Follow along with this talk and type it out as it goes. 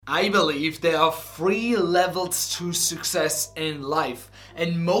I believe there are 3 levels to success in life,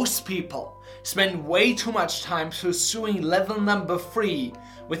 and most people spend way too much time pursuing level number 3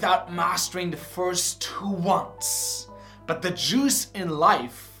 without mastering the first 2 ones. But the juice in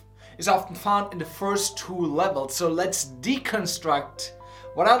life is often found in the first 2 levels, so let's deconstruct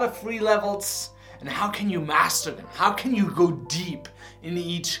what are the 3 levels and how can you master them? How can you go deep in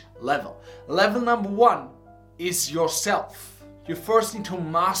each level? Level number 1 is yourself. You first need to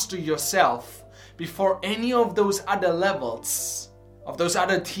master yourself before any of those other levels, of those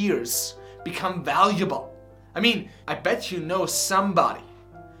other tiers, become valuable. I mean, I bet you know somebody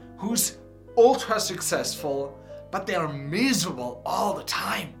who's ultra successful, but they are miserable all the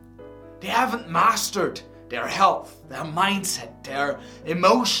time. They haven't mastered their health, their mindset, their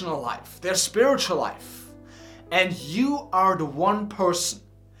emotional life, their spiritual life. And you are the one person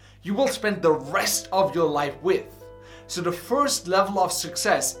you will spend the rest of your life with. So the first level of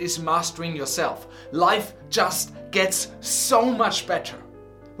success is mastering yourself. Life just gets so much better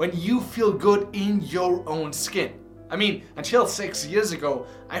when you feel good in your own skin. I mean, until 6 years ago,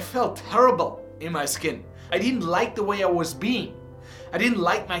 I felt terrible in my skin. I didn't like the way I was being. I didn't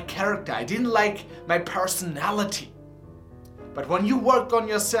like my character. I didn't like my personality. But when you work on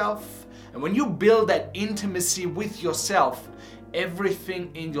yourself and when you build that intimacy with yourself,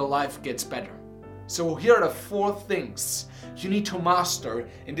 everything in your life gets better. So here are the 4 things you need to master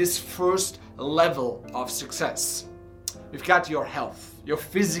in this first level of success. You've got your health, your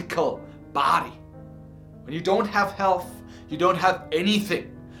physical body. When you don't have health, you don't have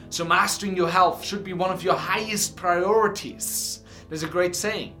anything. So mastering your health should be one of your highest priorities. There's a great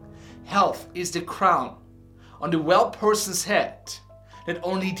saying, health is the crown on the well person's head that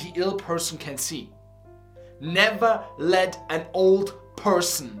only the ill person can see. Never let an old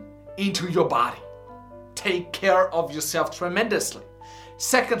person into your body. Take care of yourself tremendously.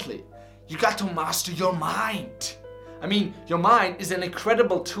 Secondly, you got to master your mind. I mean, your mind is an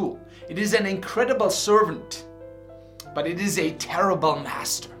incredible tool. It is an incredible servant, but it is a terrible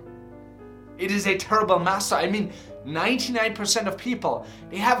master. It is a terrible master. I mean, 99% of people,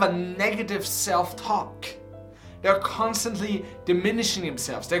 they have a negative self-talk. They're constantly diminishing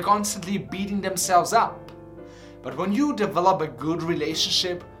themselves. They're constantly beating themselves up. But when you develop a good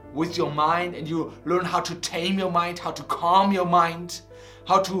relationship with your mind and you learn how to tame your mind, how to calm your mind,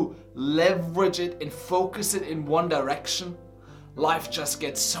 how to leverage it and focus it in one direction, life just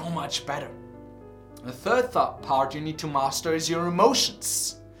gets so much better. The third part you need to master is your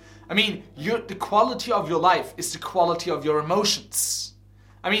emotions. I mean, the quality of your life is the quality of your emotions.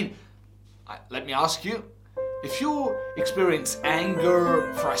 I mean, let me ask you, if you experience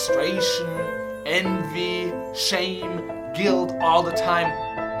anger, frustration, envy, shame, guilt all the time,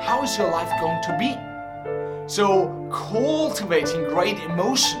 how is your life going to be? So cultivating great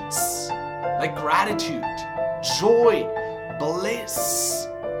emotions like gratitude, joy, bliss,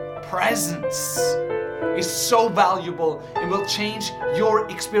 presence is so valuable and will change your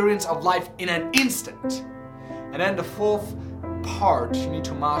experience of life in an instant. And then the 4th part you need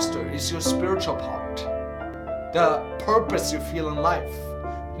to master is your spiritual part. The purpose you feel in life.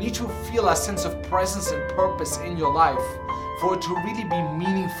 You need to feel a sense of presence and purpose in your life for it to really be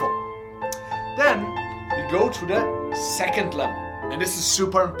meaningful. Then we go to the 2nd level. And this is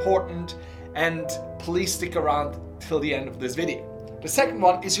super important, and please stick around till the end of this video. The 2nd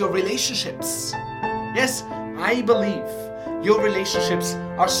one is your relationships. Yes, I believe your relationships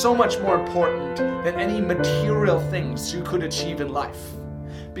are so much more important than any material things you could achieve in life.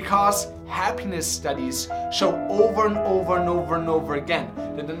 Because happiness studies show over and over and over and over again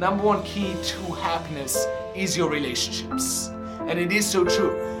that the number 1 key to happiness is your relationships. And it is so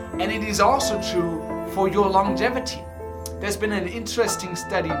true. And it is also true for your longevity. There's been an interesting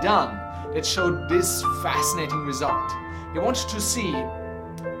study done that showed this fascinating result. They wanted to see,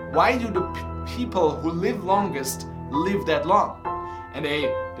 why do the people who live longest live that long? And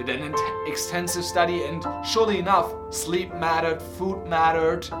they did an extensive study, and surely enough, sleep mattered, food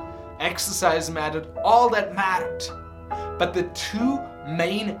mattered, exercise mattered, all that mattered. But the 2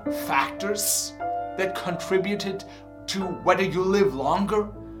 main factors that contributed to whether you live longer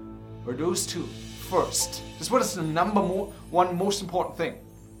were those 2. First, this is the number 1 most important thing.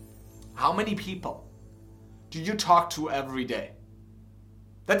 How many people do you talk to every day?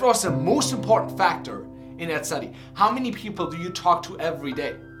 That was the most important factor in that study. How many people do you talk to every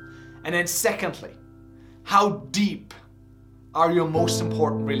day? And then secondly, how deep are your most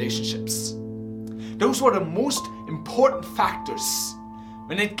important relationships? Those were the most important factors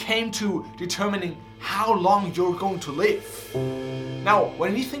when it came to determining how long you're going to live. Now,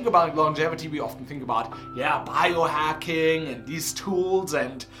 when we think about longevity, we often think about, biohacking and these tools,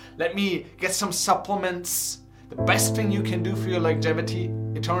 and let me get some supplements. The best thing you can do for your longevity,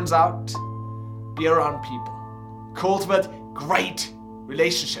 it turns out, be around people. Cultivate great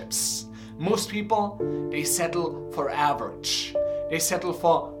relationships. Most people, they settle for average. They settle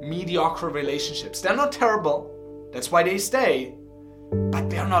for mediocre relationships. They're not terrible, that's why they stay, but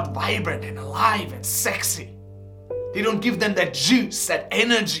they're not vibrant and alive and sexy. They don't give them that juice, that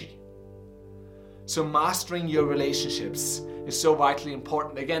energy. So mastering your relationships is so vitally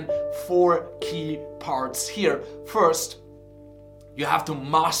important. Again, 4 key parts here. First, you have to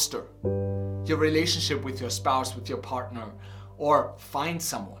master your relationship with your spouse, with your partner, or find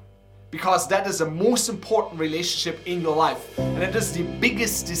someone. Because that is the most important relationship in your life. And it is the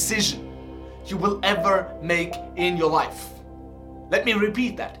biggest decision you will ever make in your life. Let me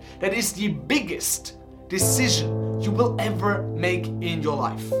repeat that. That is the biggest decision you will ever make in your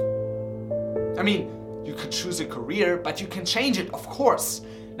life. I mean, you could choose a career, but you can change it, of course.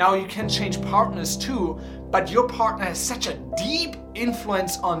 Now you can change partners too, but your partner has such a deep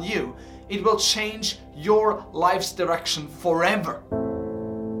influence on you, it will change your life's direction forever.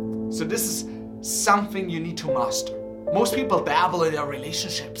 So this is something you need to master. Most people dabble in their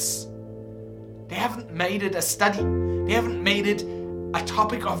relationships. They haven't made it a study. They haven't made it a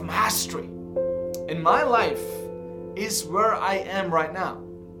topic of mastery. And my life is where I am right now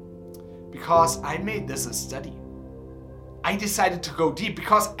because I made this a study. I decided to go deep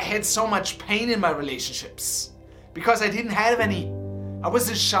because I had so much pain in my relationships. Because I didn't have any. I was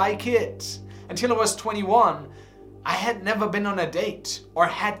a shy kid. Until I was 21, I had never been on a date or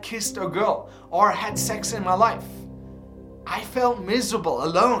had kissed a girl or had sex in my life. I felt miserable,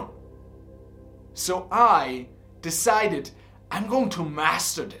 alone. So I decided I'm going to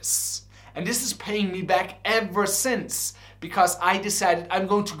master this. And this is paying me back ever since, because I decided I'm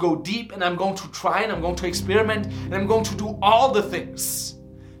going to go deep and I'm going to try and I'm going to experiment and I'm going to do all the things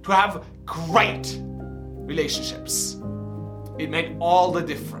to have great relationships. It made all the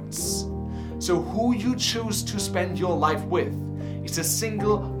difference. So who you choose to spend your life with is the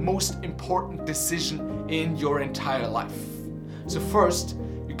single most important decision in your entire life. So first,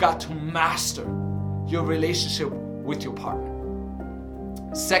 you got to master your relationship with your partner.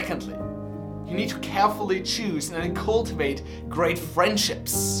 Secondly, you need to carefully choose and then cultivate great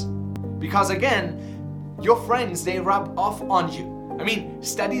friendships. Because again, your friends, they rub off on you. I mean,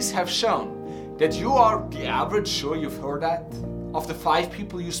 studies have shown that you are the average, sure you've heard that, of the 5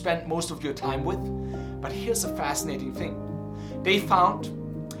 people you spend most of your time with. But here's a fascinating thing. They found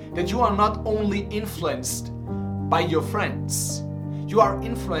that you are not only influenced by your friends, you are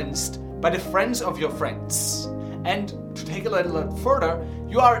influenced by the friends of your friends. And to take a little further,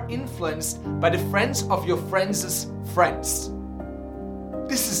 you are influenced by the friends of your friends' friends.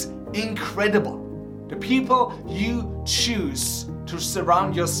 This is incredible. The people you choose to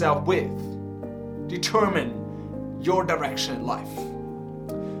surround yourself with determine your direction in life.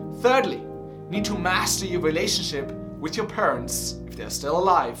 Thirdly, you need to master your relationship with your parents, if they're still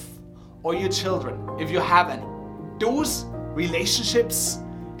alive, or your children, if you have any. Those relationships,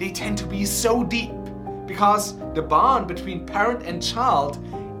 they tend to be so deep because the bond between parent and child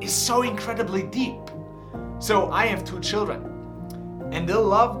is so incredibly deep. So I have 2 children, and the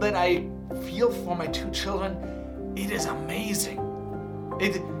love that I feel for my 2 children, it is amazing.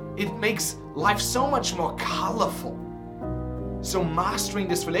 It makes life so much more colorful. So mastering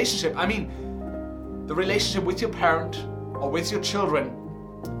this relationship, I mean, the relationship with your parent or with your children,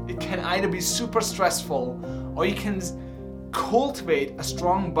 it can either be super stressful or you can cultivate a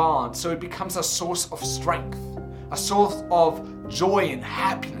strong bond so it becomes a source of strength, a source of joy and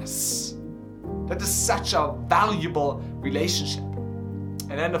happiness. That is such a valuable relationship.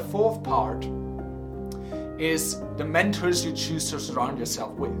 And then the 4th part is the mentors you choose to surround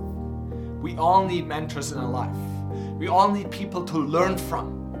yourself with. We all need mentors in our life. We all need people to learn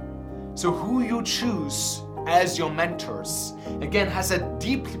from. So who you choose as your mentors, again, has a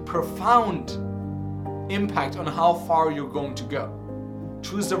deeply profound impact on how far you're going to go.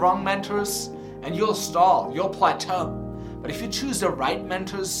 Choose the wrong mentors and you'll stall, you'll plateau. But if you choose the right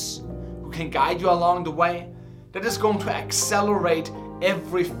mentors who can guide you along the way, that is going to accelerate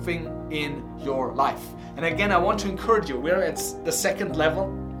everything in your life. And again, I want to encourage you, we're at the 2nd level.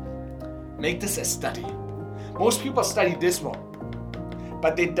 Make this a study. Most people study this one,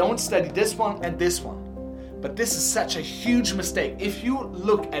 but they don't study this one and this one. But this is such a huge mistake. If you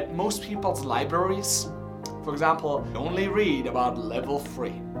look at most people's libraries, for example, they only read about level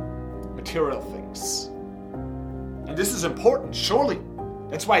 3, material things. And this is important, surely.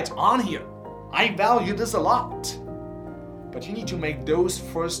 That's why it's on here. I value this a lot. But you need to make those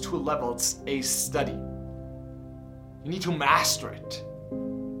first 2 levels a study. You need to master it.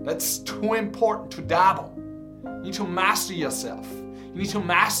 That's too important to dabble. You need to master yourself. You need to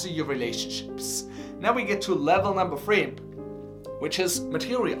master your relationships. Now we get to level number 3, which is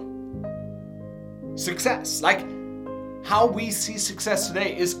material. Success. Like how we see success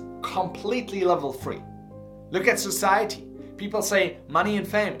today is completely level 3. Look at society. People say money and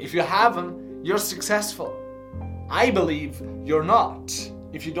fame. If you have them, you're successful. I believe you're not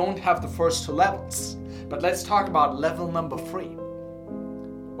if you don't have the first 2 levels. But let's talk about level number 3.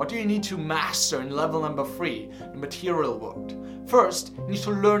 What do you need to master in level number 3, the material world? First, you need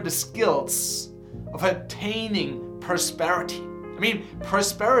to learn the skills of attaining prosperity. I mean,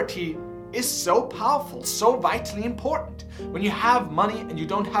 prosperity is so powerful, so vitally important. When you have money and you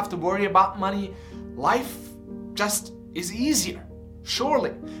don't have to worry about money, life just is easier.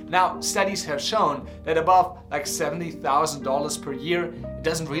 Surely. Now, studies have shown that above like $70,000 per year, it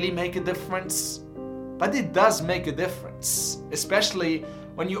doesn't really make a difference. But it does make a difference, especially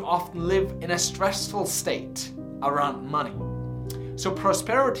when you often live in a stressful state around money. So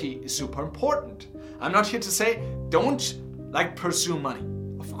prosperity is super important. I'm not here to say don't pursue money.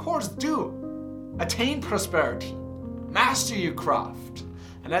 Of course do. Attain prosperity. Master your craft.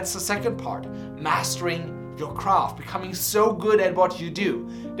 And that's the second part. Mastering your craft. Becoming so good at what you do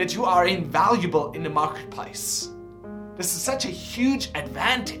that you are invaluable in the marketplace. This is such a huge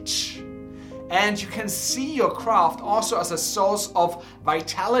advantage. And you can see your craft also as a source of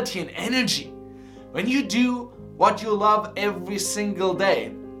vitality and energy. When you do what you love every single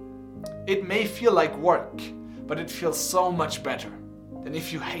day, it may feel like work, but it feels so much better than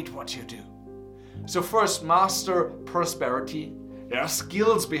if you hate what you do. So first, master prosperity. There are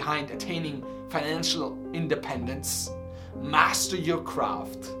skills behind attaining financial independence. Master your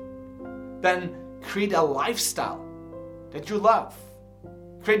craft. Then create a lifestyle that you love.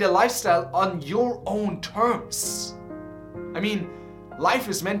 Create a lifestyle on your own terms. I mean, life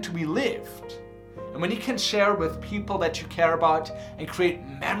is meant to be lived. And when you can share with people that you care about and create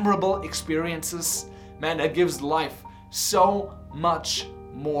memorable experiences, man, that gives life so much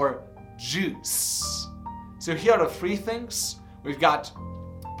more juice. So here are the 3 things. We've got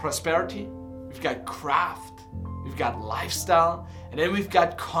prosperity, we've got craft, we've got lifestyle, and then we've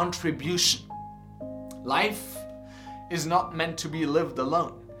got contribution. Life is not meant to be lived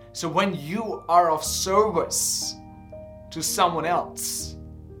alone. So when you are of service to someone else,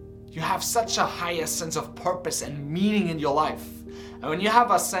 you have such a higher sense of purpose and meaning in your life. And when you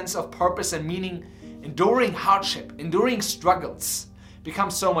have a sense of purpose and meaning, enduring hardship, enduring struggles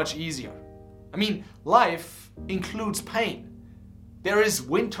becomes so much easier. I mean, life includes pain. There is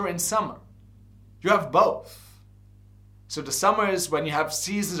winter and summer. You have both. So the summer is when you have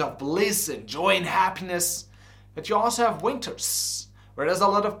seasons of bliss and joy and happiness, but you also have winters where there's a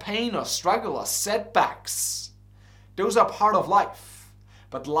lot of pain or struggle or setbacks. Those are part of life.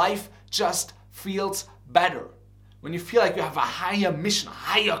 But life just feels better when you feel like you have a higher mission, a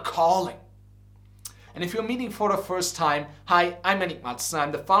higher calling. And if you're meeting for the first time, hi, I'm Yannick Matzen.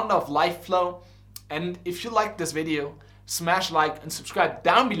 I'm the founder of LifeFlow. And if you like this video, smash like and subscribe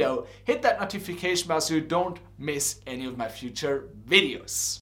down below. Hit that notification bell so you don't miss any of my future videos.